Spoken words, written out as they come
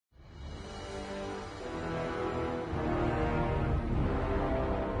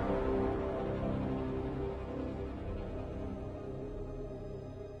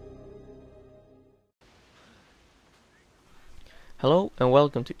Hello and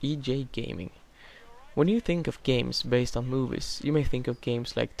welcome to EeJayGaming. When you think of games based on movies, you may think of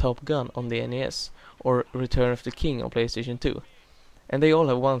games like Top Gun on the NES or Return of the King on PlayStation 2. And they all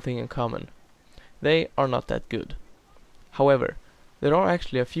have one thing in common. They are not that good. However, there are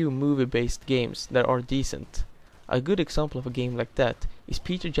actually a few movie-based games that are decent. A good example of a game like that is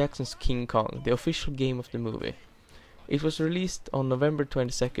Peter Jackson's King Kong, the official game of the movie. It was released on November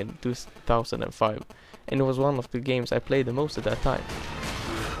 22nd, 2005, and it was one of the games I played the most at that time.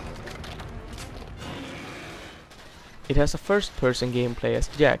 It has a first-person gameplay as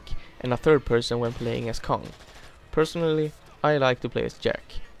Jack and a third-person when playing as Kong. Personally, I like to play as Jack.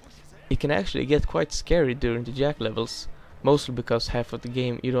 It can actually get quite scary during the Jack levels, mostly because half of the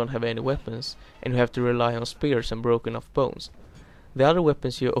game you don't have any weapons and you have to rely on spears and broken off bones. The other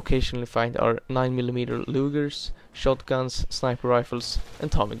weapons you occasionally find are 9mm Lugers, shotguns, sniper rifles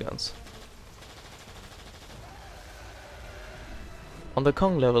and Tommy guns. On the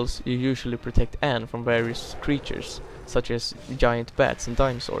Kong levels you usually protect Anne from various creatures, such as giant bats and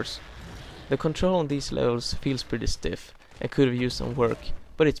dinosaurs. The control on these levels feels pretty stiff and could have used some work,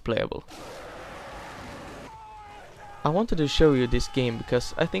 but it's playable. I wanted to show you this game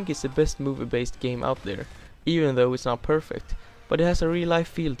because I think it's the best movie-based game out there, even though it's not perfect, but it has a real-life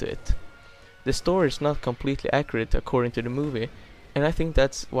feel to it. The story is not completely accurate according to the movie, and I think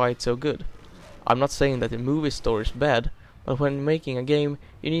that's why it's so good. I'm not saying that the movie story is bad, but when making a game,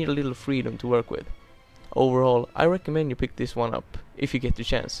 you need a little freedom to work with. Overall, I recommend you pick this one up, if you get the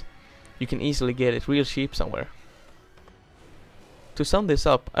chance. You can easily get it real cheap somewhere. To sum this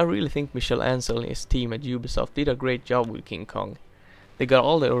up, I really think Michel Ancel and his team at Ubisoft did a great job with King Kong. They got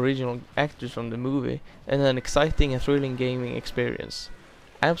all the original actors from the movie and an exciting and thrilling gaming experience.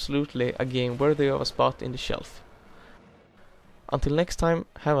 Absolutely a game worthy of a spot in the shelf. Until next time,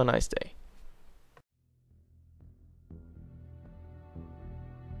 have a nice day.